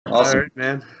All Awesome. right,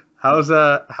 man. How's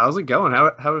it going?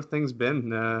 How have things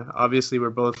been? Obviously, we're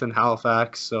both in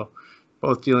Halifax, so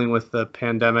both dealing with the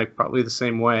pandemic probably the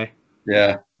same way.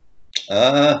 Yeah.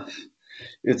 Uh,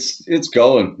 it's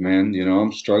going, man.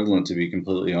 I'm struggling to be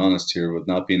completely honest here with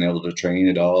not being able to train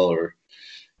at all, or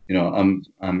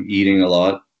I'm eating a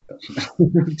lot. I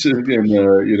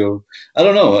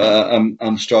don't know.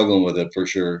 I'm struggling with it for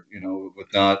sure.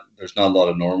 With not there's not a lot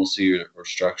of normalcy or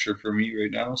structure for me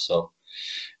right now, so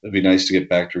it'd be nice to get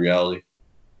back to reality.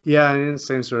 Yeah, I mean,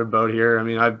 same sort of boat here. I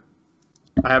mean, I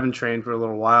haven't trained for a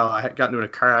little while. I had gotten into a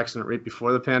car accident right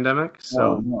before the pandemic, Oh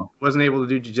so no. wasn't able to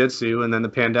do jiu-jitsu, and then the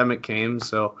pandemic came,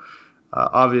 so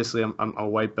obviously I'm a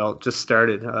white belt, just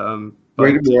started. Where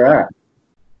But did we at?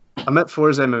 I'm at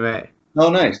Forza MMA Oh,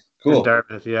 nice. in Cool.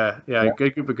 Dartmouth. Yeah, Yeah.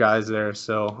 good group of guys there.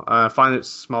 So I find it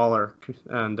smaller,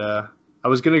 and I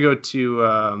was gonna go to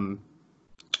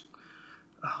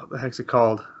what the heck's it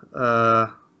called?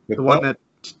 The Good one luck.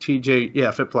 that TJ,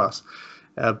 yeah, Fit Plus.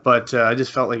 But I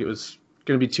just felt like it was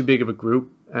going to be too big of a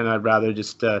group, and I'd rather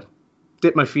just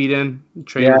dip my feet in,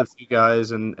 train Yeah. with a few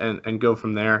guys, and go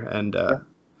from there. And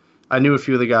I knew a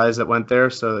few of the guys that went there,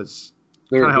 so it's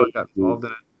They're kind a of how good I got group. involved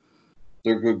in it.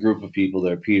 They're a good group of people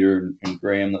there. Peter and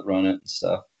Graham that run it and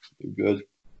stuff. They're good.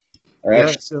 I Yeah,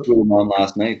 actually so put them on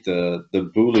last night. The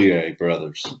Boulier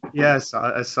brothers. yeah,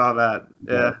 I saw that.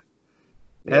 Yeah. Yeah.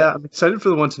 Yeah, I'm excited for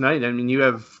the one tonight. I mean, you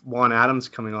have Juan Adams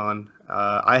coming on.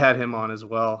 I had him on as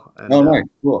well, Oh, and nice.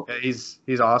 Cool. yeah,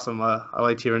 he's awesome. I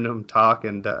liked hearing him talk,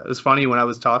 and it was funny when I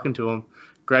was talking to him.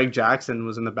 Greg Jackson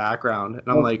was in the background, and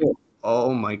I'm Oh, like, cool.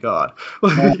 oh my god,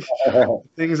 like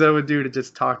things I would do to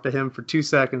just talk to him for 2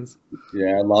 seconds.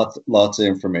 Yeah. Lots of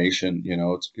information.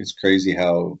 It's crazy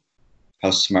how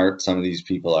smart some of these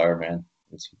people are, man.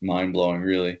 It's mind blowing,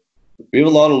 really. We have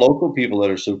a lot of local people that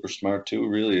are super smart too.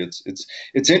 Really,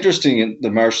 it's interesting in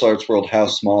the martial arts world how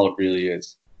small it really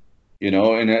is.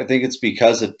 And I think it's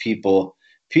because of people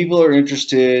are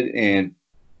interested,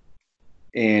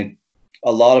 and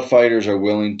a lot of fighters are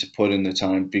willing to put in the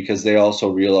time because they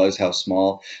also realize how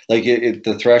small, like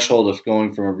the threshold of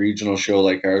going from a regional show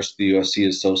like ours to the UFC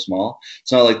is so small.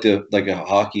 It's not like a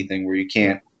hockey thing where you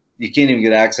can't even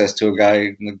get access to a guy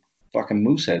in the fucking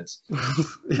Mooseheads.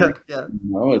 Yeah, yeah,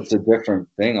 It's a different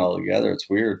thing altogether. It's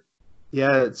weird.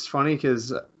 yeah. It's funny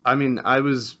because I mean, I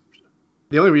was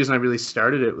the only reason I really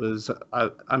started it was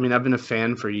I mean, I've been a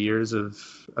fan for years of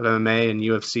MMA and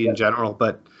UFC in general,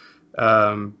 but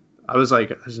um, I was like,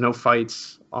 there's no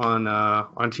fights on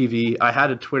TV. I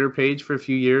had a Twitter page for a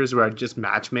few years where I'd just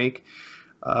match make.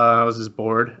 I was just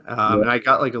bored, Yeah. and I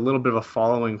got like a little bit of a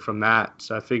following from that.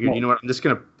 So I figured, you know what, I'm just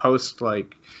gonna post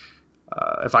like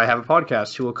if I have a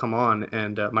podcast, who will come on?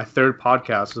 And my third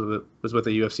podcast was with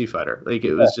a UFC fighter. Like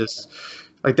it was just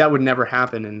like that would never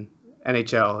happen in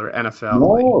NHL or NFL.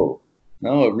 Like No,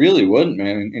 no, it really wouldn't,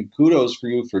 man. And kudos for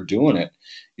you for doing it.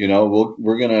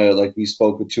 We're gonna, like we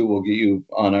spoke with too. We'll get you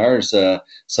on ours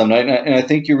some night, and I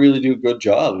think you really do a good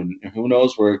job. And who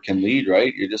knows where it can lead,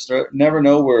 right? You just never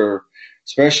know where,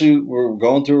 especially we're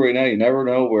going through right now. You never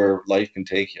know where life can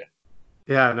take you.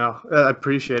 yeah, no, I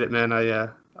appreciate it, man.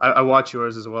 I watch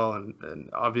yours as well, and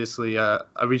obviously I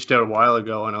reached out a while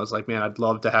ago, and I was like, man, I'd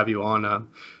love to have you on,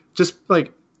 just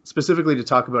like specifically to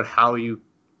talk about how do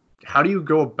you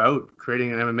go about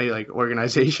creating an MMA like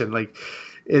organization? Like,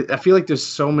 I feel like there's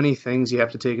so many things you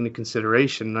have to take into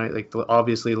consideration, right? Like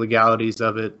obviously legalities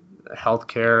of it,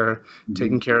 healthcare, Mhm.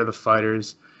 taking care of the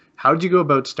fighters. How did you go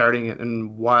about starting it,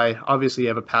 and why? Obviously, you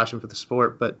have a passion for the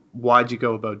sport, but why'd you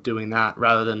go about doing that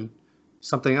rather than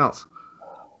something else?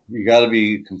 You got to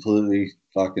be completely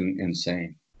fucking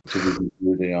insane to be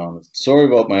completely honest. Sorry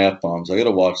about my f bombs. I got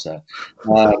to watch that.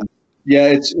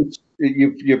 Yeah,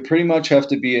 you pretty much have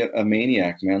to be a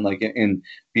maniac, man. Like, and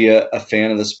be a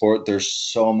fan of the sport. There's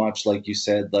so much, like you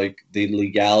said, like the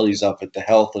legalities of it, the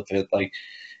health of it. Like,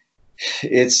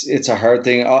 it's a hard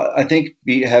thing. I think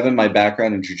having my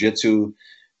background in jujitsu,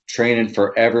 training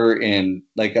forever, and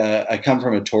like I come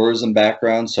from a tourism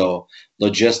background, so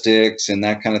logistics and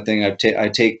that kind of thing. I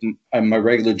take my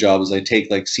regular job is I take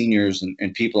like seniors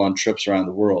and people on trips around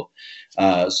the world.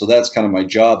 So that's kind of my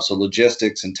job. So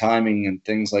logistics and timing and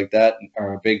things like that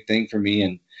are a big thing for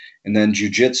me. And then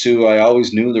jujitsu, I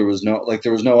always knew there was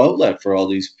no outlet for all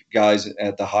these guys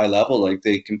at the high level. Like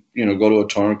they can, go to a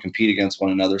tournament, compete against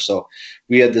one another. So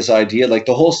we had this idea, like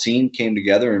the whole scene came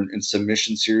together, and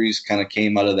submission series kind of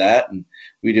came out of that. And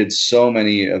we did so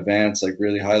many events, like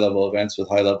really high level events with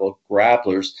high level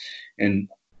grapplers. And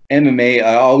MMA,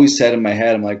 I always said in my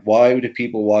head, I'm like, why do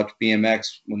people watch BMX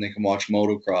when they can watch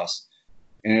motocross?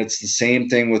 And it's the same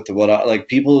thing with what I like.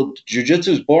 People, jujitsu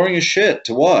is boring as shit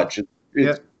to watch.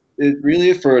 Yeah, it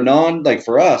really, for a non, like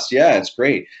for us, yeah, it's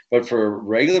great. But for a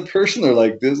regular person, they're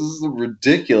like, this is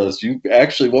ridiculous. You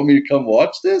actually want me to come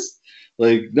watch this?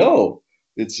 Like, no,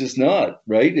 it's just not,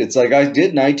 right? It's like I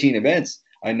did 19 events.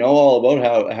 I know all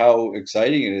about how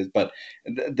exciting it is, but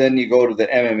then you go to the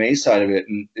MMA side of it,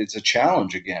 and it's a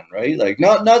challenge again, right? Like,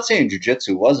 not saying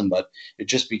jiu-jitsu wasn't, but it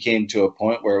just became to a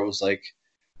point where it was like,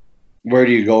 where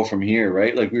do you go from here,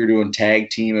 right? Like we were doing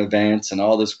tag team events and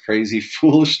all this crazy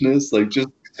foolishness, like just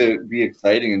to be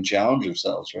exciting and challenge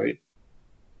yourselves, right?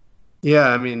 Yeah,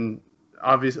 I mean,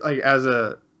 obviously, like as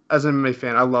an MMA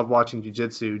fan, I love watching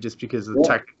jiu-jitsu just because of the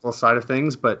technical side of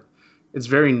things, but it's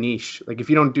very niche. Like if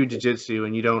you don't do jiu-jitsu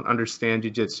and you don't understand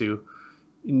jiu-jitsu,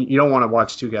 you don't want to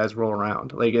watch two guys roll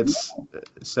around. Like it's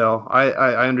so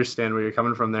I understand where you're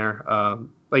coming from there.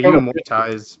 Like even Muay Thai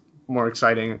is more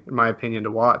exciting in my opinion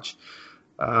to watch.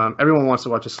 Everyone wants to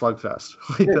watch a slugfest.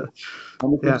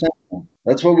 Yeah.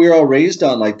 That's what we were all raised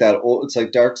on, like that old, it's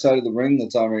like Dark Side of the Ring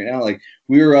that's on right now. Like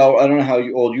we were all, I don't know how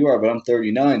old you are, but I'm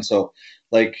 39. So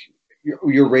like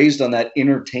you're raised on that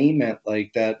entertainment,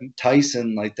 like that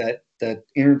Tyson, like that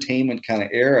entertainment kind of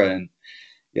era. And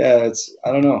yeah, it's,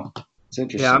 I don't know. It's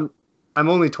interesting. Yeah, I'm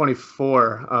only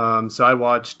 24. So I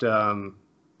watched,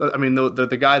 I mean,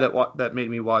 the guy that made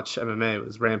me watch MMA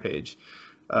was Rampage.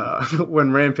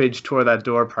 When Rampage tore that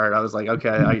door apart, I was like,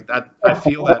 okay, I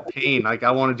feel that pain. Like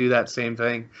I want to do that same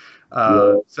thing.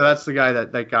 So that's the guy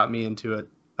that got me into it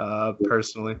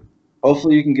personally.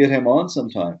 Hopefully you can get him on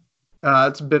sometime.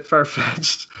 It's a bit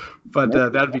far-fetched, but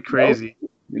that'd be crazy.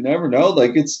 You never know.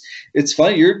 Like it's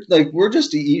funny. You're like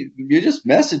you just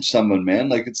message someone, man.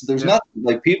 Like there's not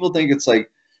like people think it's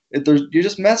like you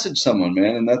just message someone,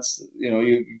 man, and that's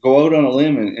you go out on a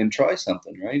limb and try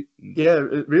something, right? Yeah,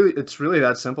 it's really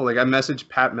that simple. Like I messaged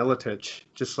Pat Miletich,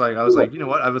 just like I was like, you know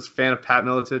what? I was a fan of Pat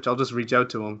Miletich. I'll just reach out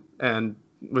to him, and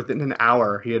within an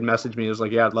hour, he had messaged me. He was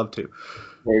like, yeah, I'd love to.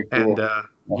 Very cool. And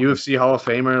UFC Hall of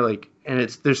Famer, like, and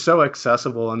they're so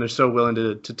accessible and they're so willing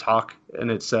to talk,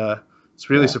 and it's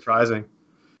really surprising.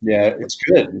 Yeah, it's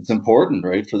good. It's important,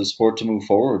 right, for the sport to move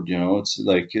forward.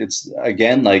 It's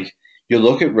again like. You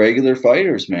look at regular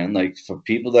fighters, man, like for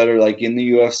people that are like in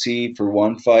the UFC for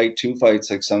one fight, two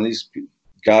fights, like some of these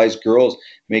guys, girls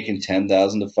making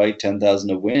 10,000 to fight, 10,000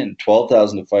 to win,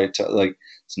 12,000 to fight. Like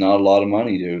it's not a lot of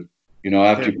money, dude.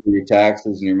 After you pay your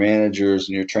taxes and your managers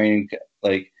and your training,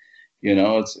 like,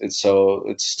 it's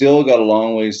still got a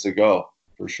long ways to go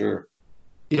for sure.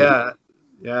 Yeah.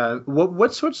 Yeah.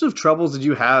 What sorts of troubles did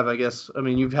you have? I guess, I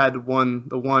mean, you've had the one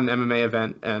MMA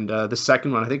event, and the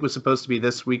second one, I think, was supposed to be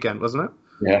this weekend, wasn't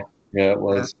it? Yeah, it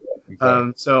was. Yeah.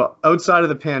 Exactly. So outside of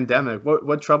the pandemic,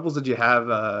 what troubles did you have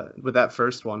with that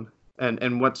first one?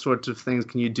 And what sorts of things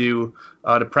can you do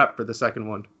to prep for the second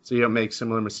one so you don't make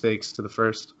similar mistakes to the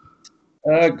first?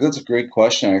 That's a great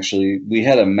question, actually. We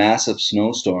had a massive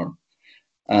snowstorm.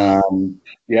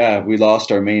 We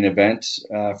lost our main event.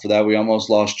 For that, we almost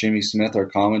lost Jimmy Smith, our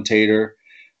commentator.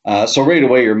 So right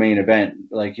away, your main event,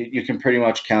 like you can pretty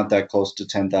much count that close to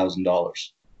 $10,000,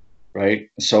 right?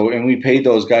 So, and we paid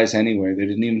those guys anyway. They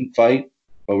didn't even fight,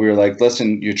 but we were like,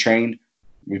 listen, you trained.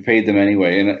 We paid them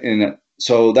anyway, and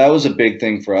so that was a big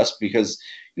thing for us because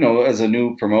as a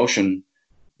new promotion,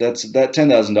 that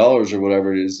 $10,000 or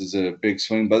whatever it is a big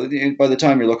swing. By the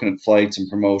time you're looking at flights and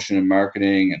promotion and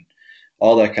marketing and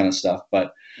all that kind of stuff.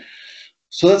 But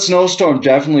so that snowstorm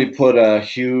definitely put a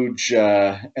huge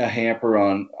a hamper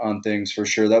on things for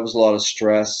sure. That was a lot of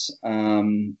stress.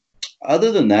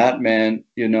 Other than that, man,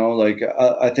 like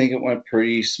I think it went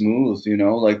pretty smooth.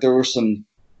 Like there were some,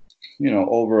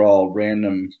 overall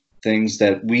random things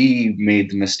that we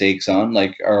made the mistakes on,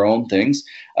 like our own things.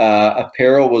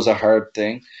 Apparel was a hard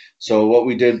thing. So what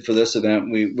we did for this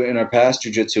event, we in our past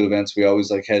jiu-jitsu events, we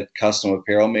always like had custom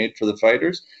apparel made for the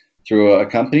fighters through a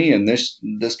company, and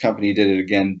this company did it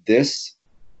again this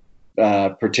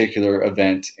particular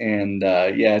event, and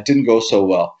it didn't go so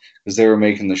well because they were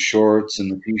making the shorts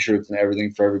and the t-shirts and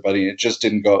everything for everybody, and it just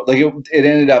didn't go like it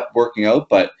ended up working out,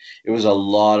 but it was a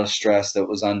lot of stress that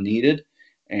was unneeded,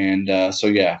 and that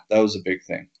was a big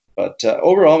thing. But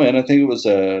overall, man, I think it was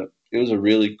a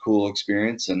really cool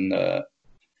experience, and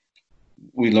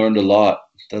we learned a lot.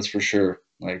 That's for sure.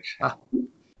 Like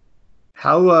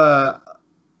how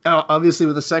obviously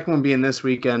with the second one being this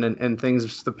weekend and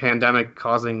things, the pandemic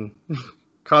causing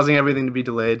everything to be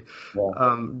delayed.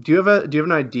 Yeah. Do you have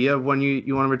an idea of when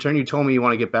you want to return? You told me you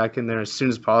want to get back in there as soon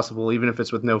as possible, even if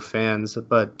it's with no fans.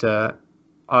 But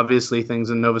obviously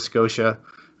things in Nova Scotia,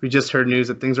 we just heard news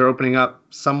that things are opening up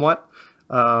somewhat.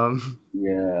 Do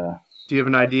you have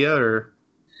an idea or?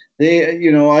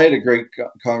 I had a great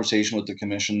conversation with the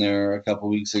commission there a couple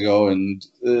of weeks ago, and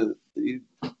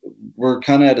we're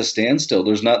kind of at a standstill.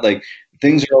 There's not like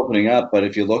things are opening up, but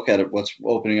if you look at it, what's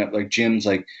opening up, like gyms,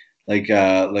 like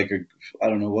I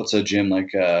don't know what's a gym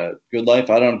like Good Life.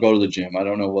 I don't go to the gym. I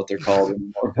don't know what they're called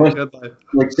anymore. But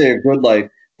like say a Good Life,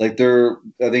 like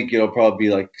I think it'll probably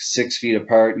be like 6 feet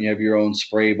apart, and you have your own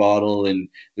spray bottle, and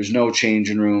there's no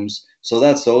changing rooms. So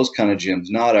that's those kind of gyms,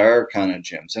 not our kind of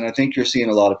gyms. And I think you're seeing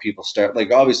a lot of people start,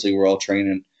 like obviously we're all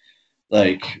training,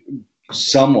 like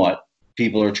somewhat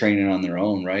people are training on their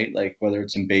own, right? Like whether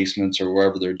it's in basements or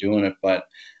wherever they're doing it. But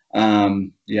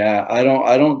yeah, I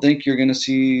don't think you're going to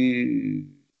see,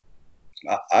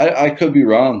 I could be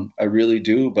wrong. I really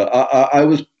do. But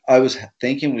I was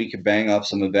thinking we could bang off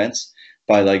some events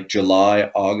by like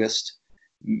July, August.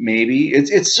 Maybe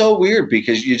it's so weird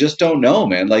because you just don't know,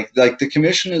 man. Like the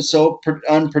commission is so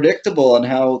unpredictable on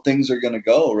how things are going to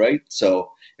go, right?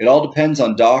 So it all depends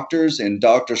on doctors and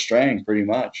Dr. Strang, pretty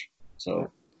much.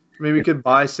 So maybe we could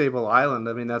buy Sable Island.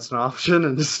 I mean, that's an option,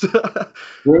 and just there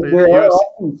are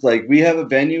options. Like we have a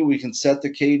venue, we can set the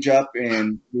cage up,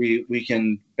 and we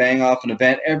can bang off an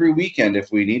event every weekend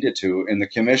if we needed to, and the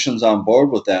commission's on board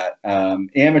with that.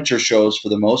 Amateur shows for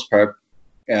the most part,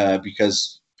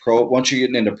 because once you're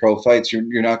getting into pro fights,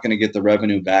 you're not going to get the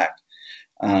revenue back.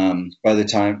 By the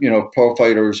time, pro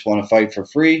fighters want to fight for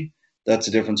free, that's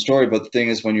a different story. But the thing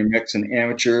is, when you're mixing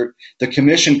amateur, the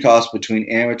commission cost between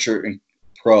amateur and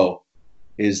pro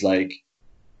is like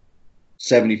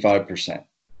 75%.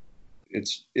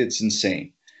 It's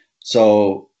insane.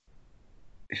 So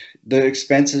the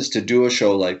expenses to do a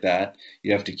show like that,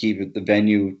 you have to keep the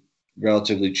venue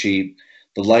relatively cheap,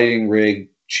 the lighting rig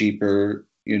cheaper,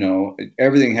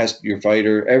 everything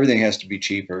everything has to be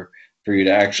cheaper for you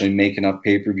to actually make enough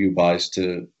pay-per-view buys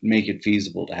to make it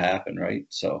feasible to happen, right?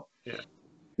 So yeah.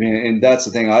 And that's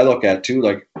the thing I look at too,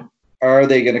 like, are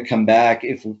they going to come back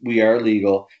if we are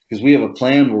legal? Because we have a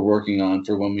plan we're working on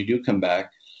for when we do come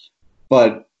back.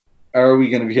 But are we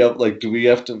going to be able, like, do we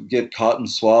have to get cotton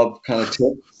swab kind of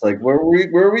tips? Like, where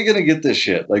are we going to get this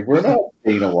shit? Like, we're not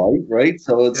Dana White, right?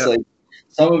 So it's like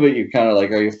some of it you're kind of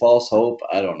like, are you false hope?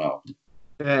 I don't know.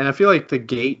 Yeah, and I feel like the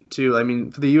gate too. I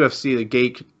mean, for the UFC,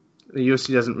 the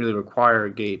UFC doesn't really require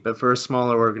a gate, but for a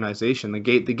smaller organization, the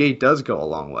gate does go a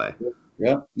long way.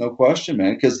 Yeah, no question,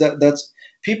 man. Because that's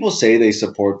people say they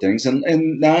support things, and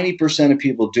 90% of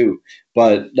people do.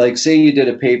 But like, say you did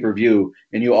a pay-per-view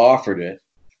and you offered it,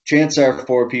 chances are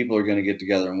 4 people are going to get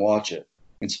together and watch it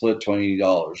and split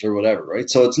 $20 or whatever, right?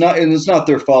 So it's not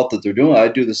their fault that they're doing it. I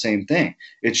do the same thing.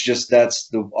 It's just that's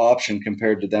the option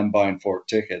compared to them buying 4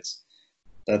 tickets.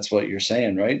 That's what you're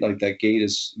saying, right? Like that gate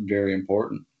is very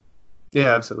important.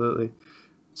 Yeah, absolutely.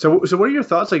 So what are your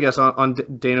thoughts, I guess, on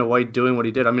Dana White doing what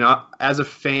he did? I mean, as a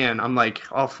fan, I'm like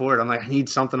all for it. I'm like, I need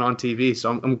something on TV,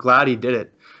 so I'm glad he did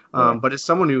it. But as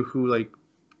someone who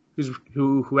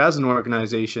has an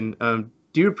organization,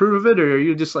 do you approve of it, or are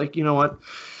you just like, you know what,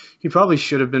 he probably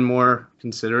should have been more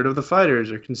considerate of the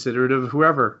fighters or considerate of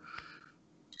whoever?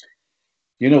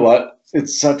 You know what?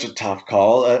 It's such a tough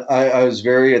call. I was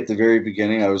at the very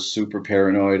beginning, I was super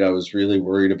paranoid. I was really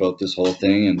worried about this whole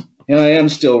thing. And I am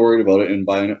still worried about it. And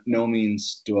by no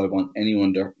means do I want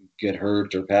anyone to get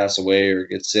hurt or pass away or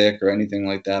get sick or anything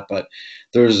like that. But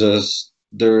there is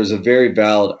a very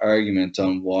valid argument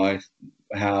on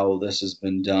how this has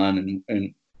been done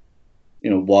and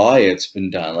why it's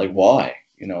been done. Like, why?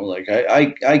 Like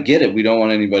I get it. We don't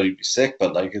want anybody to be sick,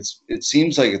 but like it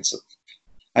seems like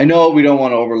I know we don't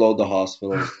want to overload the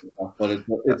hospital, but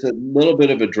it's a little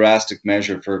bit of a drastic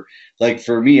measure for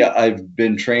me. I've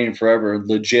been training forever,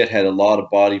 legit had a lot of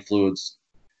body fluids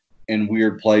in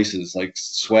weird places, like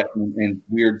sweating and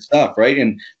weird stuff, right?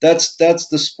 And that's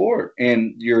the sport.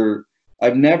 And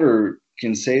I've never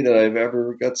can say that I've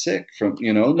ever got sick from,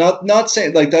 not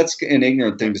saying like that's an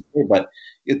ignorant thing to say, but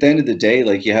at the end of the day,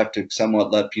 like you have to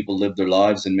somewhat let people live their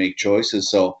lives and make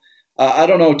choices. So I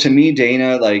don't know. To me,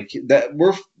 Dana, like that,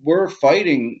 we're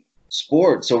fighting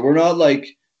sport, so we're not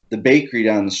like the bakery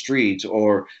down the street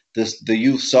or the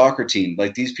youth soccer team.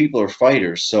 Like these people are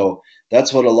fighters, so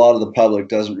that's what a lot of the public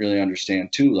doesn't really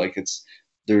understand too. Like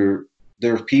they're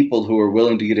people who are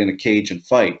willing to get in a cage and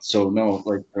fight. So no,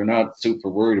 like they're not super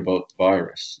worried about the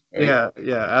virus. Right?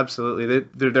 Yeah, absolutely.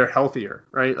 They're healthier,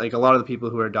 right? Like a lot of the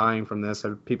people who are dying from this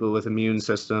are people with immune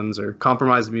systems or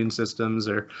compromised immune systems,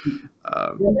 or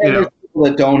people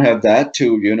that don't have that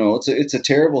too. It's a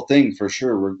terrible thing for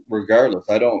sure. Regardless,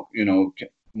 I don't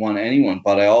want anyone,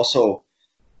 but I also.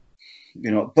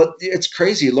 But it's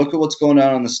crazy. Look at what's going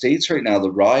on in the States right now,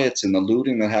 the riots and the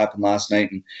looting that happened last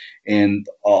night and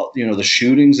all, the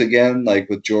shootings again, like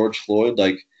with George Floyd,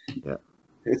 like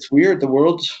it's weird. The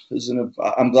world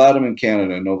I'm glad I'm in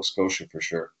Canada and Nova Scotia for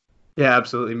sure. Yeah,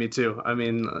 absolutely. Me too. I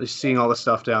mean, seeing all the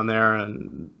stuff down there,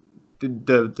 and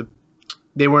the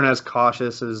they weren't as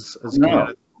cautious as No,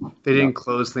 Canada. They no. didn't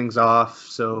close things off,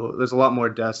 so there's a lot more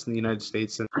deaths in the United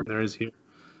States than there is here.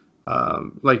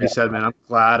 Like you Yeah, said, man, I'm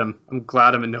glad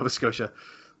I'm in Nova Scotia.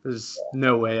 There's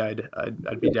no way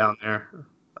I'd be down there.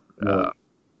 no. Uh, it's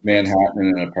Manhattan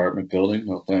in an apartment building.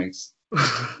 No thanks.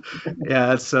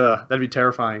 yeah, it's that'd be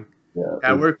terrifying. Yeah,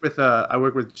 I work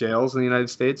with jails in the United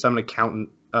States. I'm an accountant,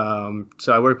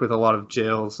 so I work with a lot of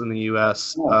jails in the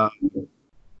U.S. oh,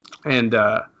 And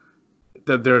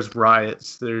there's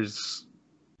riots. There's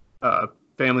uh,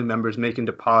 family members making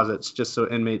deposits just so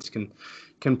inmates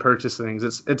can purchase things.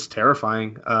 It's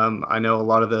terrifying. I know a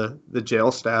lot of the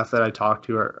jail staff that I talk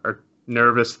to are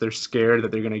nervous. They're scared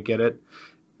that they're going to get it.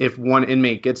 If one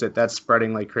inmate gets it, that's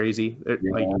spreading like crazy. Like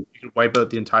yeah. you could wipe out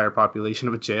the entire population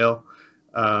of a jail.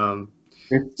 Um,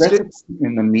 That's st-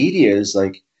 in the media is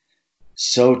like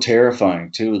so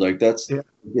terrifying too. Like yeah,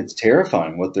 it's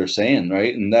terrifying what they're saying,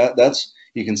 right? And that's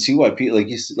you can see why people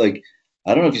like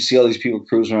I don't know if you see all these people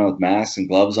cruising around with masks and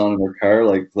gloves on in their car,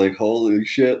 like holy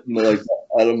shit, and like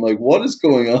and I'm like, what is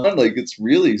going on? Like it's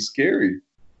really scary.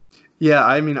 yeah.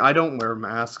 I mean, I don't wear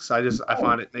masks. I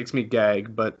find it makes me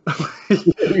gag, but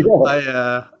Yeah.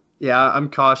 I yeah, I'm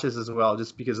cautious as well,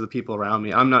 just because of the people around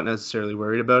me. I'm not necessarily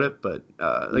worried about it, but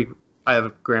like I have a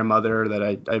grandmother that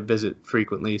I visit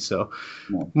frequently, so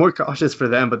more cautious for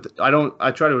them. But I don't.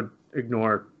 I try to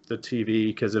ignore the TV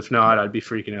because if not, I'd be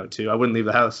freaking out too. I wouldn't leave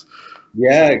the house.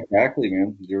 Yeah, exactly,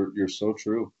 man. You're so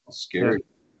true. It's Yeah, scary.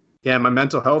 yeah. My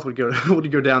mental health would go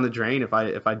would go down the drain if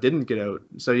I didn't get out.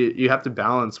 So you have to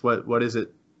balance what is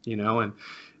it, you know, and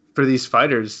for these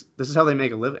fighters, this is how they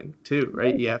make a living too,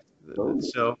 right? Yeah. Totally.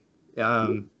 So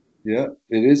um, Yeah,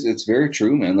 it is. It's very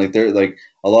true, man. Like they're like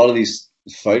a lot of these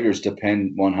fighters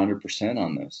depend 100%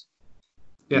 on this.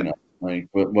 You yeah. know, like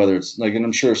whether it's like, and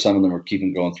I'm sure some of them are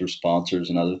keeping going through sponsors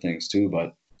and other things too.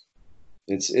 But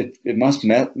it must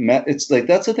met. It's like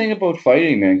that's the thing about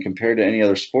fighting, man. Compared to any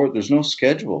other sport, there's no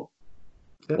schedule,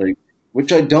 Yeah. like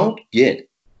which I don't get.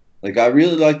 Like I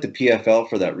really like the PFL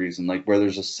for that reason, like where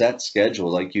there's a set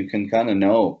schedule, like you can kind of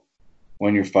know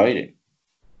when you're fighting.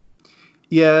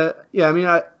 Yeah, yeah. I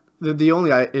mean, the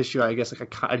only issue I guess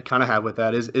like I'd kind of have with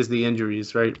that is the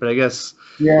injuries, right? But I guess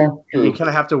Yeah, you true. kind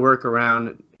of have to work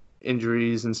around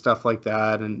injuries and stuff like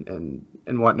that and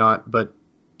whatnot. But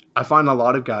I find a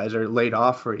lot of guys are laid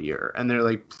off for a year and they're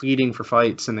like pleading for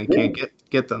fights and they Yeah, can't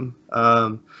get them.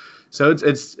 So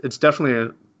it's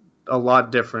definitely a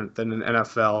lot different than an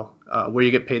NFL where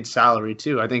you get paid salary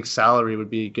too. I think salary would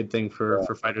be a good thing for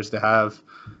fighters to have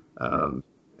and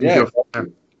yeah, go from there.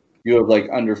 exactly. You have like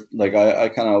under like I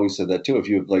kind of always said that too. If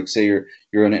you have like say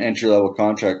you're in an entry level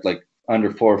contract like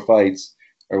under 4 fights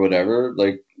or whatever,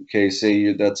 like okay,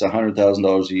 say that's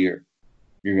 $100,000 a year.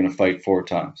 You're gonna fight 4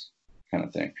 times, kind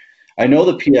of thing. I know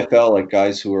the PFL like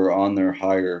guys who are on their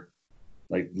higher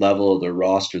like level of their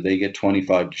roster, they get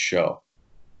 25 to show,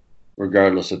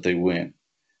 regardless if they win.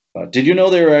 But did you know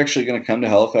they were actually going to come to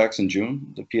Halifax in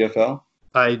June? The PFL.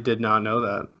 I did not know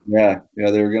that. Yeah,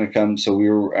 yeah, they were going to come. So we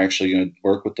were actually going to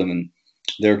work with them, and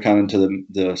they were coming to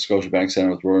the Scotiabank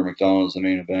Center with Rory McDonald as the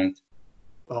main event.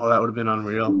 Oh, that would have been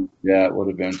unreal. Yeah, it would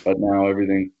have been, but now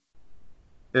everything.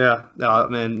 Yeah, no,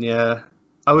 man. Yeah,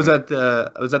 I was at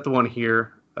the one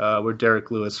here where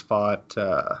Derek Lewis fought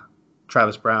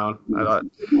Travis Brown. I thought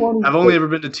I've only ever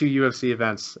been to two UFC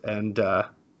events, and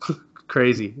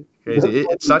crazy, crazy.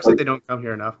 It sucks that they don't come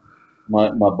here enough. My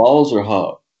balls are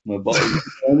hot. My balls.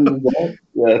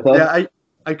 Yeah, I Yeah, thought,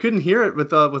 I couldn't hear it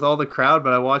with all the crowd,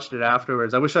 but I watched it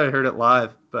afterwards. I wish I heard it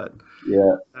live, but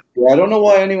yeah, yeah. I don't know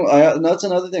why anyone. And that's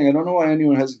another thing. I don't know why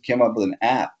anyone hasn't come up with an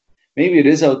app. Maybe it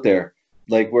is out there,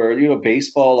 like where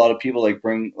baseball. A lot of people like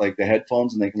bring like the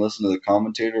headphones and they can listen to the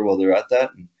commentator while they're at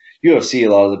that. And UFC,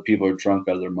 a lot of the people are drunk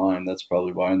out of their mind. That's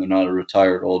probably why, and they're not a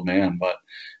retired old man. But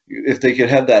if they could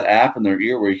have that app in their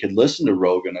ear where you could listen to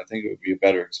Rogan, I think it would be a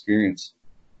better experience.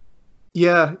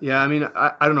 yeah, yeah. I mean,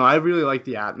 I don't know. I really like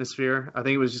the atmosphere. I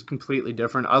think it was just completely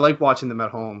different. I like watching them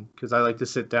at home because I like to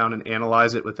sit down and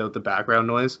analyze it without the background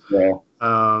noise. Yeah,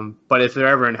 But if they're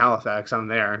ever in Halifax, I'm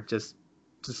there just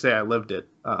to say I lived it.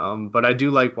 But I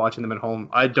do like watching them at home.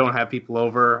 I don't have people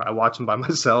over. I watch them by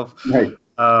myself. right.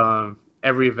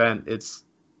 Every event, it's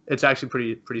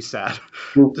actually pretty sad.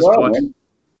 Just Well, watch. man.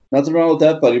 Nothing wrong with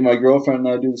that, buddy. My girlfriend and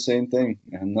I do the same thing,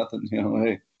 and nothing.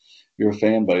 Hey, you're a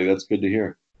fan, buddy. That's good to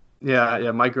hear. Yeah,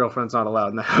 yeah. My girlfriend's not allowed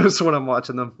in the house when I'm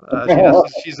watching them.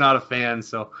 She's not a fan,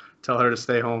 so tell her to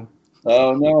stay home.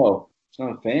 Oh no, she's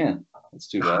not a fan. That's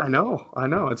too bad. I know.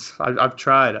 I've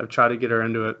tried to get her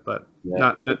into it, but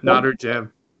Yeah. not her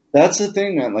jam. That's the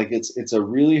thing, man. Like it's a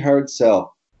really hard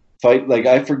sell. Fight, like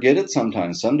I forget it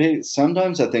sometimes.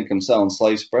 Sometimes I think I'm selling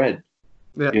sliced bread,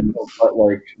 Yeah. you know, but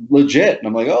like legit. And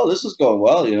I'm like, oh, this is going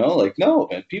well, you know. Like no,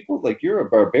 man, people like you're a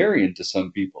barbarian to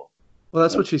some people. Well,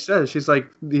 that's what she says. She's like,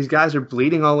 these guys are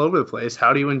bleeding all over the place.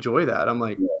 How do you enjoy that? I'm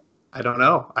like, Yeah, I don't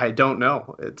know. I don't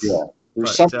know. yeah.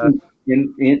 There's But something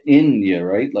in you,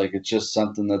 right? Like it's just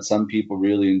something that some people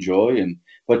really enjoy. And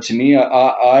but to me,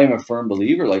 I'm a firm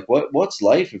believer. Like what's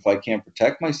life if I can't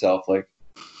protect myself? Like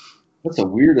that's the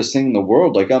weirdest thing in the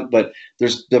world. Like but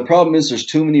the problem is there's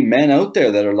too many men out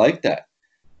there that are like that.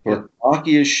 Who yeah, are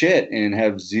cocky as shit and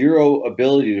have zero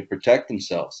ability to protect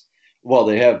themselves. Well,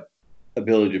 they have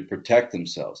ability to protect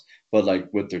themselves, but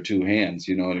like with their two hands,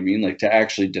 you know what I mean? Like to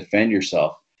actually defend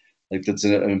yourself. Like that's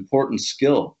an important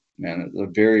skill, man. It's a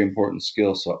very important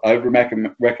skill. So I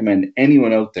recommend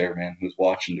anyone out there, man, who's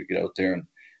watching to get out there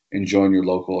and join your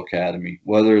local academy,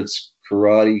 whether it's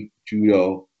karate,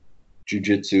 judo,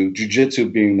 jiu-jitsu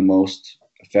being the most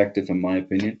effective in my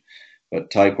opinion, but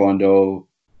taekwondo,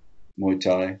 Muay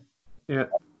Thai, yeah.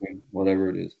 whatever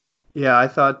it is. Yeah, I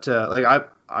thought like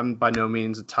I'm by no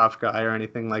means a tough guy or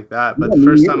anything like that. But Yeah, the me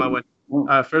first time I neither. went,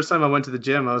 No. first time I went to the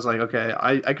gym, I was like, okay,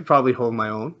 I could probably hold my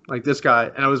own. Like this guy,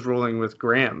 and I was rolling with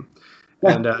Graham,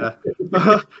 and I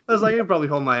was like, I could probably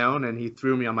hold my own, and he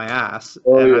threw me on my ass,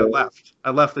 Oh and I yeah. left. I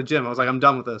left the gym. I was like, I'm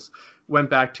done with this. Went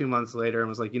back 2 months later and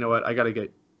was like, you know what, I got to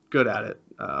get good at it.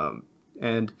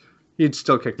 And he'd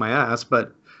still kick my ass,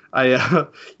 but I,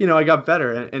 I got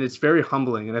better, and it's very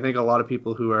humbling. And I think a lot of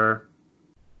people who are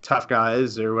tough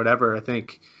guys or whatever, I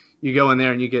think you go in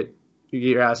there and you get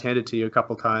your ass handed to you a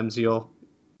couple times, you'll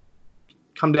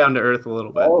come down to earth a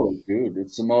little bit. Oh, dude,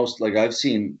 it's the most like I've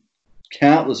seen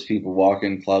countless people walk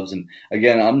in clubs, and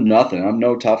again, I'm nothing. I'm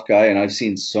no tough guy, and I've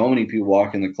seen so many people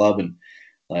walk in the club and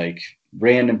like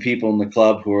random people in the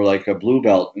club who are like a blue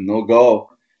belt, and they'll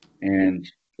go and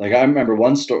like I remember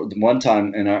one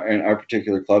time in our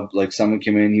particular club, like someone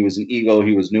came in, he was an ego,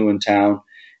 he was new in town,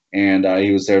 and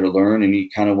he was there to learn, and he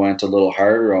kind of went a little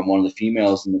harder on one of the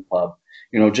females in the club,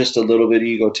 you know, just a little bit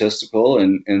egotistical,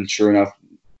 and sure enough,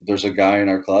 there's a guy in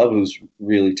our club who's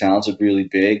really talented, really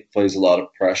big, plays a lot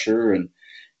of pressure, and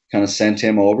kind of sent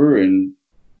him over, and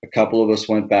a couple of us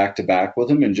went back to back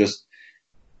with him, and just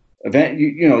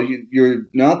you're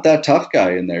not that tough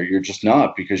guy in there. You're just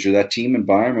not, because you're that team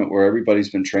environment where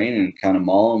everybody's been training and kind of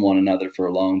mauling one another for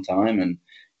a long time, and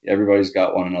everybody's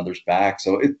got one another's back.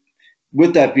 So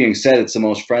with that being said, it's the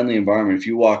most friendly environment. If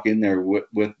you walk in there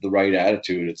with the right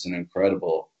attitude, it's an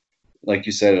incredible, like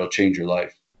you said, it'll change your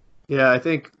life. Yeah, I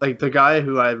think like the guy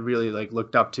who I really like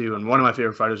looked up to, and one of my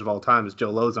favorite fighters of all time is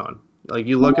Joe Lozon. Like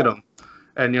you look at him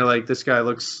and you're like, this guy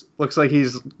looks like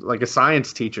he's like a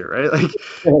science teacher, right? Like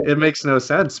it makes no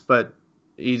sense, but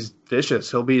he's vicious.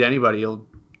 He'll beat anybody. He'll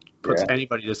puts Yeah.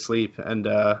 anybody to sleep. And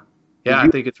Did I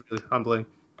you think it's really humbling.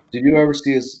 did you ever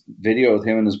see his video with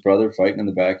him and his brother fighting in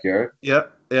the backyard? Yeah,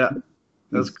 yeah.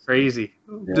 That's crazy.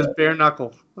 Yeah, Just bare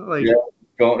knuckle. Like yeah.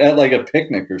 Going at like a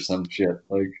picnic or some shit.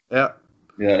 Like, yeah.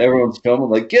 yeah, everyone's filming,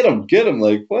 like, get him.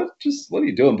 Like, what? Just what are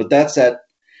you doing? But that's that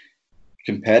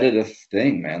competitive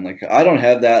thing, man. Like, I don't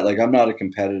have that. Like, I'm not a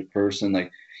competitive person.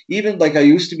 Like, even like I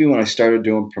used to be when I started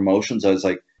doing promotions, I was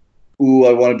like, ooh,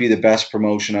 I want to be the best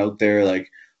promotion out there. Like,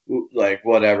 ooh, like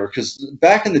whatever. Because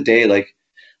back in the day, like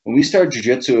when we started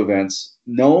jiu-jitsu events,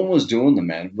 no one was doing them,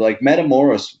 man. Like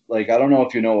Metamoris, like I don't know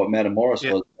if you know what Metamoris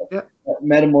Yeah. was. Yeah.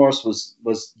 Metamoris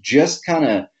was just kind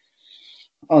of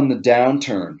on the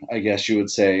downturn, I guess you would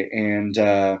say. And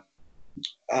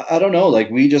I don't know, like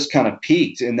we just kind of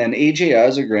peaked. And then AJ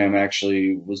Azagram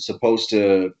actually was supposed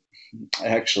to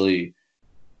actually,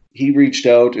 he reached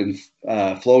out and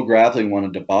Flow Grappling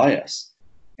wanted to buy us.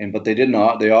 But they did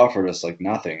not, they offered us like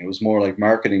nothing. It was more like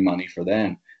marketing money for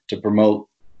them to promote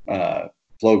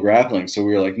Flow Grappling. So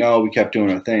we were like, no, we kept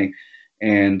doing our thing.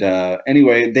 And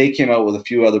anyway, they came out with a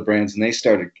few other brands and they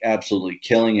started absolutely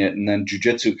killing it. And then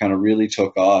jiu-jitsu kind of really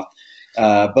took off.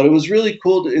 But it was really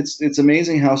cool. It's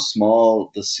amazing how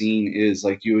small the scene is.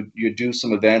 Like you do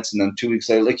some events and then 2 weeks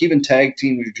later, like even tag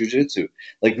team jiu-jitsu,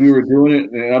 like we were doing it.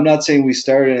 And I'm not saying we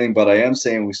started anything, but I am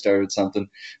saying we started something.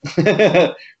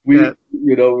 We're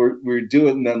doing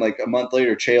it. And then like a month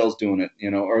later, Chael's doing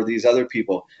it, or these other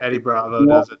people. Eddie Bravo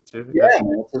does it too. Yeah,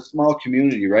 man, it's a small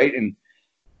community, right? And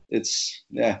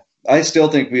I still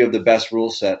think we have the best rule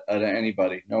set out of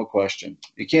anybody, no question.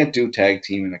 You can't do tag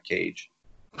team in a cage.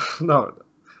 No.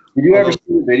 Did you ever see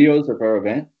the videos of our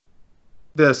event?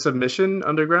 The submission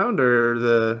underground or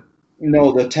the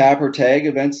No, the tap or tag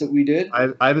events that we did.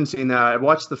 I haven't seen that. I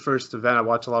watched the first event. I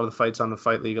watched a lot of the fights on the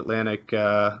Fight League Atlantic,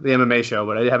 the MMA show,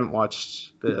 but I haven't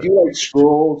watched If the. you like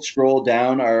scroll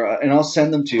down our, and I'll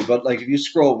send them to you, but like if you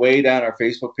scroll way down our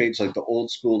Facebook page, like the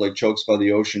old school, like Chokes by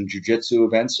the Ocean Jiu-Jitsu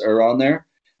events are on there.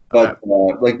 But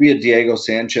Okay. like we had Diego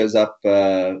Sanchez up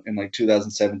in like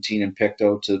 2017 in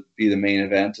Picto to be the main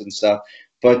event and stuff.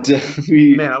 But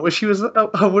we Man, I wish he was.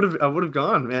 I would have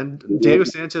gone, man. Diego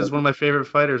Sanchez is one of my favorite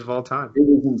fighters of all time. It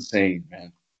was insane,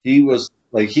 man. He was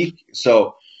like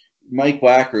so Mike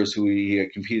Wackers, who he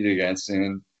competed against,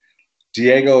 and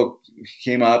Diego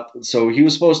came up. So he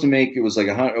was supposed to make, it was like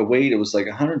a weight, it was like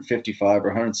 155 or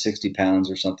 160 pounds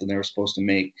or something they were supposed to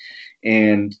make.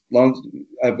 And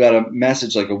I've got a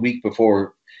message like a week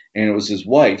before, and it was his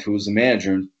wife who was the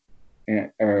manager.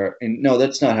 And no,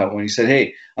 that's not how it went. He said,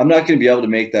 "Hey, I'm not going to be able to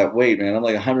make that weight, man. I'm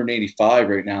like 185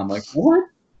 right now." I'm like, "What?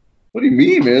 What do you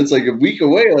mean, man? It's like a week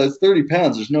away. That's 30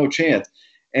 pounds. There's no chance."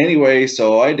 Anyway,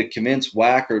 so I had to convince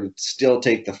Wacker to still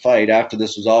take the fight after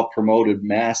this was all promoted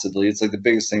massively. It's like the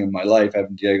biggest thing in my life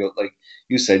having Diego. Like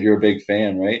you said, you're a big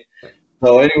fan, right?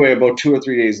 So anyway, about 2 or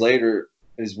 3 days later,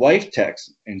 his wife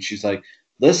texts and she's like,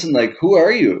 "Listen, like, who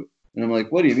are you?" And I'm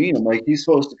like, "What do you mean?" I'm like, "He's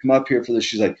supposed to come up here for this."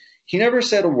 She's like, "He never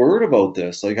said a word about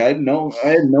this. Like, I had no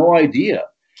idea."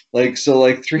 Like, so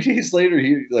like 3 days later,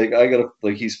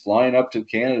 he's flying up to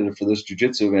Canada for this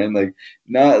jiu-jitsu event. Like,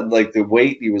 not like the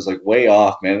weight, he was like way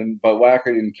off, man. But Wacker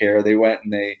didn't care. They went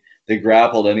and they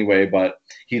grappled anyway, but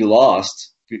he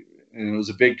lost. And it was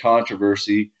a big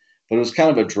controversy, but it was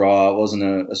kind of a draw. It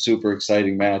wasn't a super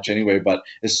exciting match anyway. But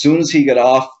as soon as he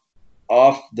got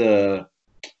off the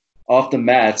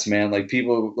mats, man, like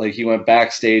people, like he went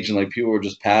backstage and like people were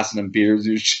just passing him beers.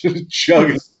 He was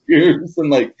chugging beers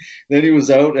and like then he was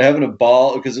out having a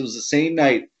ball because it was the same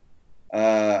night.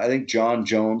 I think John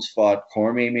Jones fought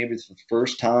Cormier maybe for the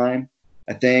first time,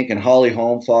 I think, and Holly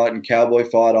Holm fought and Cowboy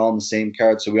fought all in the same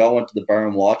card. So we all went to the bar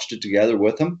and watched it together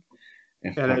with him.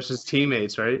 And it's his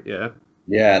teammates, right? Yeah.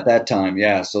 Yeah, at that time,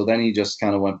 yeah. So then he just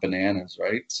kind of went bananas,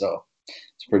 right? So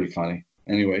it's pretty funny.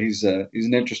 Anyway, he's an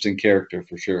interesting character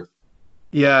for sure.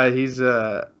 Yeah, he's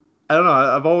I don't know.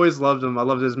 I've always loved him. I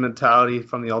loved his mentality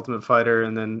from the Ultimate Fighter,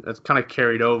 and then it's kind of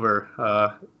carried over.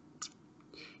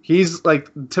 He's like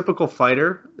the typical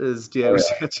fighter is Diego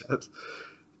Sanchez.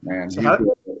 Man,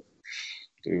 So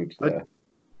dude, yeah.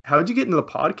 how did you get into the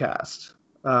podcast?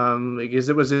 Like,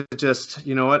 was it just,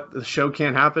 you know what, the show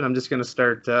can't happen, I'm just gonna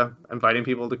start inviting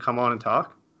people to come on and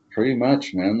talk? Pretty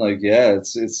much, man. Like, yeah,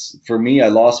 it's for me. I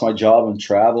lost my job in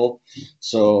travel,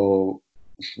 so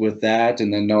with that,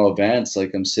 and then no events.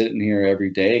 Like, I'm sitting here every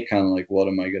day, kind of like, what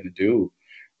am I going to do,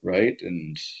 right?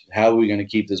 And how are we going to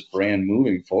keep this brand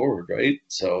moving forward, right?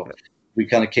 So we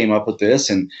kind of came up with this,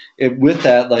 and with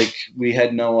that, like, we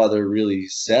had no other really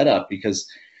setup because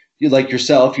you, like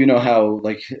yourself, you know how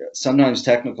like sometimes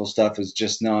technical stuff is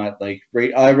just not like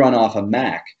I run off a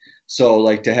Mac. So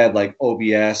like to have like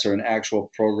OBS or an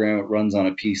actual program that runs on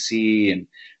a PC. And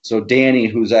so Danny,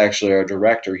 who's actually our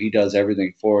director, he does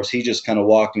everything for us. He just kind of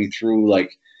walked me through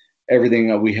like everything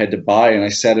that we had to buy, and I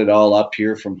set it all up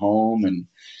here from home. And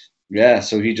yeah,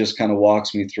 so he just kind of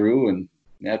walks me through, and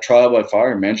yeah, trial by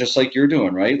fire, man, just like you're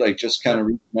doing, right? Like just kind of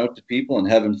reaching out to people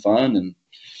and having fun, and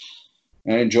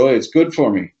I enjoy it. It's good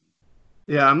for me.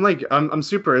 Yeah, I'm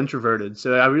super introverted,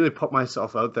 so I really put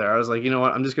myself out there. I was like, you know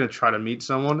what, I'm just gonna try to meet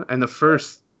someone. And the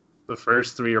first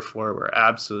 3 or 4 were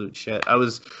absolute shit. I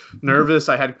was nervous.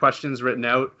 I had questions written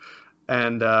out,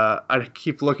 and I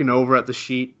keep looking over at the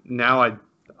sheet. Now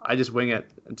I just wing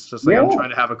it. It's just like I'm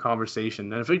trying to have a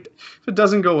conversation, and if it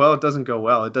doesn't go well, it doesn't go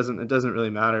well. It doesn't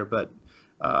really matter. But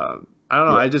I don't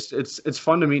know. It's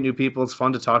fun to meet new people. It's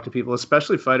fun to talk to people,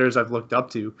 especially fighters I've looked up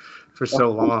to for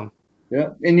so long.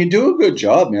 Yeah, and you do a good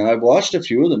job, man. I've watched a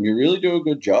few of them. You really do a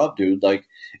good job, dude. Like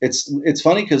it's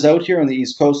funny because out here on the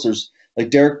East Coast, there's like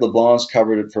Derek LeBlanc's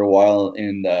covered it for a while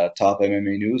in Top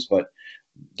MMA News, but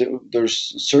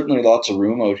there's certainly lots of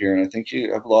room out here, and I think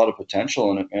you have a lot of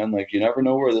potential in it, man. Like you never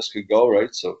know where this could go,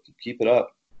 right? So keep it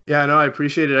up. Yeah, no, I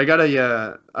appreciate it. I got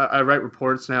I write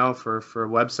reports now for a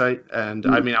website, and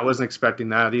I mean, I wasn't expecting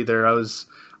that either.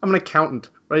 I'm an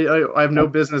accountant, right? I have no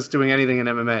business doing anything in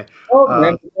MMA. Oh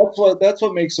man, that's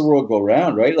what makes the world go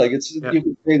round, right? Like you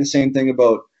could say the same thing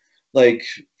about like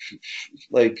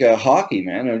hockey,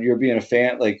 man. And you're being a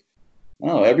fan, like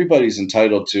no, everybody's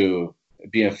entitled to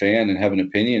be a fan and have an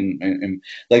opinion, and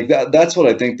like that's what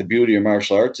I think the beauty of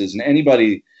martial arts is. And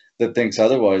anybody that thinks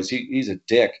otherwise, he's a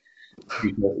dick.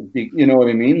 You know what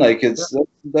I mean? Like that's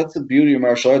the beauty of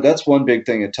martial art. That's one big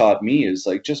thing it taught me is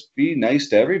like just be nice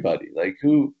to everybody. Like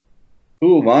who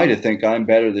am I to think I'm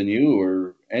better than you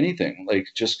or anything. Like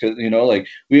just because like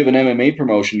we have an MMA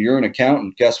promotion, you're an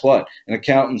accountant. Guess what? An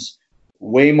accountant's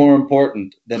way more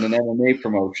important than an MMA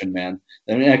promotion, man.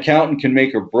 And an accountant can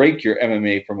make or break your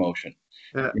MMA promotion.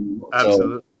 Yeah, So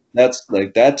absolutely. that's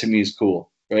like that to me is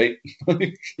cool, right?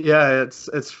 Yeah,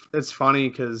 it's funny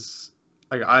because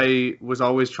like I was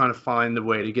always trying to find the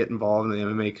way to get involved in the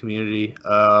MMA community,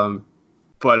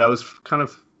 but I was kind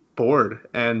of bored,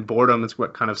 and boredom is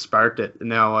what kind of sparked it. And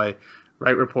now I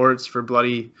write reports for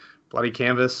Bloody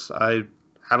Canvas. I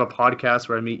have a podcast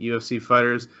where I meet UFC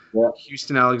fighters. Yeah.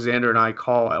 Houston Alexander and I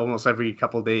call almost every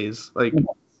couple of days. Like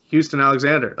Houston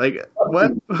Alexander, like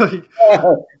what? Like,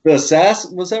 The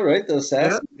assassin, was that right? The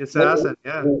assassin. yeah, assassin.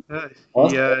 Yeah, yeah.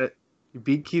 Awesome. He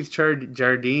beat Keith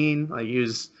Jardine. Like he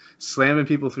was slamming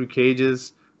people through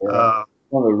cages. Yeah.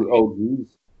 One of the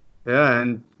OGs. Yeah,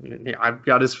 and I've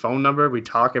got his phone number. We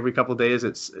talk every couple of days.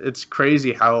 It's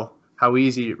crazy how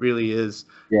easy it really is.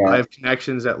 Yeah. I have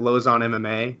connections at Lozon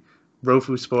MMA,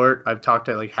 Rofu Sport. I've talked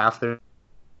to like half their.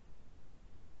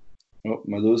 Oh,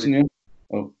 am I losing you?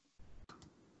 Oh,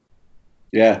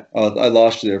 yeah. I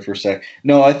lost you there for a sec.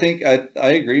 No, I think I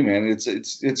agree, man. It's and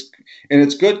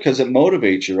it's good because it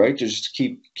motivates you, right? To just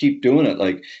keep doing it.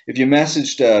 Like if you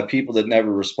messaged people that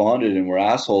never responded and were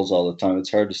assholes all the time,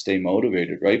 it's hard to stay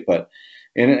motivated, right? But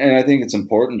and I think it's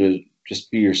important to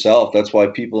just be yourself. That's why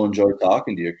people enjoy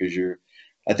talking to you because you're.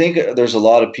 I think there's a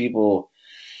lot of people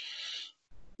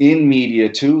in media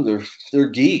too. They're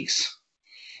geeks.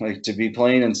 Like to be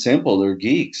plain and simple, they're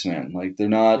geeks, man. Like they're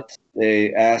not.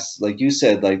 They ask, like you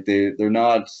said, like they're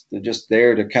not. They're just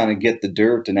there to kind of get the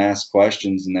dirt and ask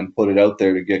questions and then put it out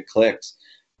there to get clicks.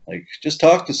 Like just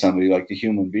talk to somebody like a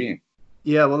human being.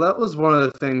 Yeah, well, that was one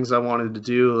of the things I wanted to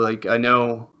do. Like I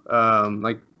know,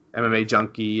 like MMA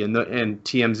Junkie and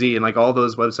TMZ and like all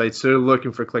those websites, they're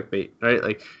looking for clickbait, right?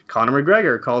 Like Conor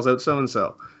McGregor calls out so and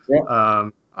so.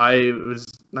 I was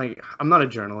like, I'm not a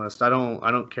journalist. I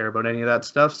don't care about any of that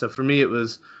stuff. So for me, it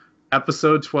was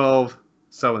episode 12,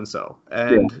 so and so.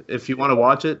 And if you want to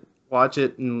watch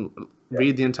it and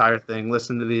read the entire thing,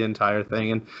 listen to the entire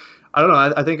thing. And I don't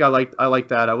know. I think I like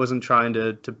that. I wasn't trying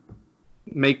to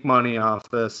make money off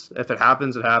this. If it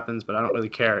happens, it happens. But I don't really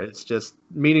care. It's just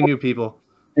meeting new people.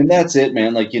 And that's it,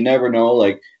 man. Like you never know.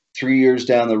 Like 3 years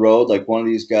down the road, like one of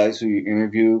these guys who you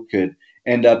interview could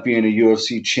end up being a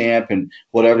UFC champ, and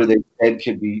whatever they said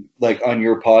could be like on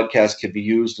your podcast could be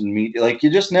used in media. Like you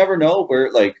just never know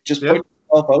where. Like just put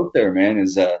yourself out there, man.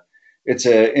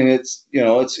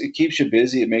 It keeps you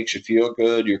busy. It makes you feel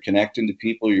good. You're connecting to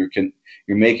people. You're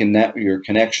making your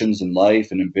connections in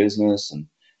life and in business. And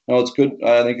no, it's good.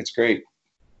 I think it's great.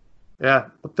 Yeah,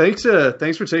 well, thanks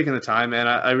for taking the time, man.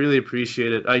 I really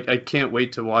appreciate it. I can't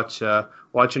wait to watch your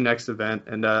next event,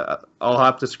 and I'll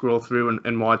have to scroll through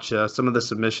and watch some of the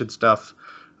submission stuff.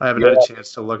 I haven't had a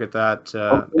chance to look at that.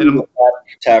 And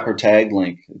tap or tag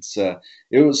link. It's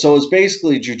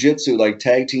basically jiu-jitsu, like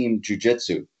tag team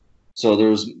jiu-jitsu. So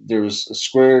there's a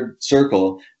squared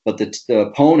circle, but the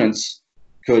opponents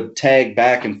could tag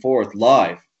back and forth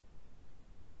live.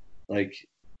 Like,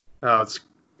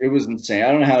 it was insane.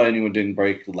 I don't know how anyone didn't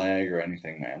break the leg or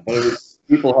anything, man. But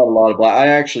people had a lot of. I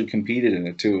actually competed in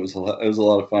it too. It was a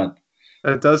lot of fun.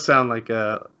 It does sound like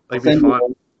fun.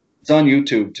 It's on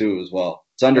YouTube too as well.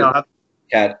 It's under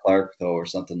Cat Clark though, or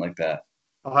something like that.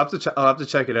 I'll have to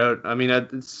check it out. I mean,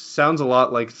 it sounds a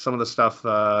lot like some of the stuff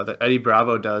that Eddie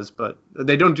Bravo does, but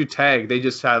they don't do tag. They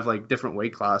just have like different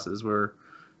weight classes where.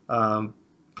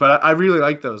 But I really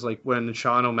like those. Like when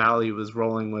Sean O'Malley was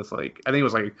rolling with I think it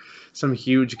was like some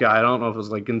huge guy. I don't know if it was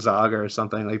like Gonzaga or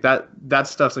something like that. That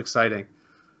stuff's exciting.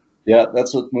 Yeah,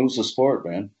 that's what moves the sport,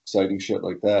 man. Exciting shit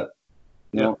like that.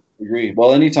 No, agree.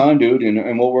 Well, anytime, dude,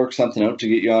 and we'll work something out to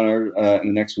get you on our in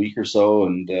the next week or so,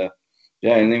 and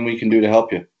anything we can do to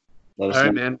help you. Let us know. All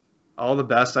right, man. All the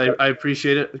best. I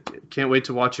appreciate it. Can't wait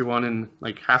to watch your one in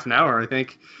like half an hour, I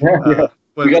think. Yeah.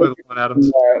 With Adams.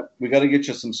 We got to get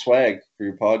you some swag for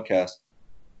your podcast.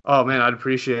 Oh man, I'd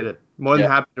appreciate it. More than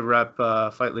happy to rep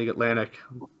Fight League Atlantic.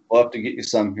 We'll have to get you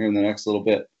some here in the next little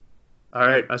bit. All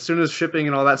right. As soon as shipping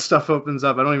and all that stuff opens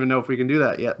up, I don't even know if we can do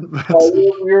that yet.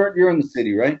 You're in the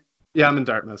city, right? Yeah, I'm in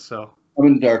Dartmouth. So I'm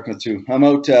in Dartmouth too. I'm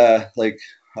out. I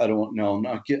don't know.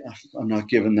 I'm not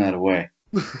giving that away.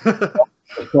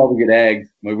 I'll probably get agged.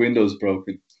 My window's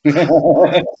broken.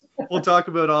 We'll talk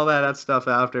about all that stuff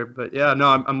after. But yeah, no,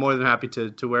 I'm more than happy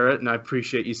to wear it, and I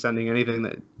appreciate you sending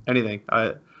anything.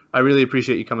 I really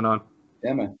appreciate you coming on.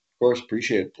 Yeah, man. Of course,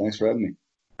 appreciate it. Thanks for having me.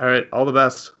 All right, all the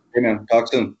best. Hey, man.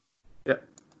 Talk soon.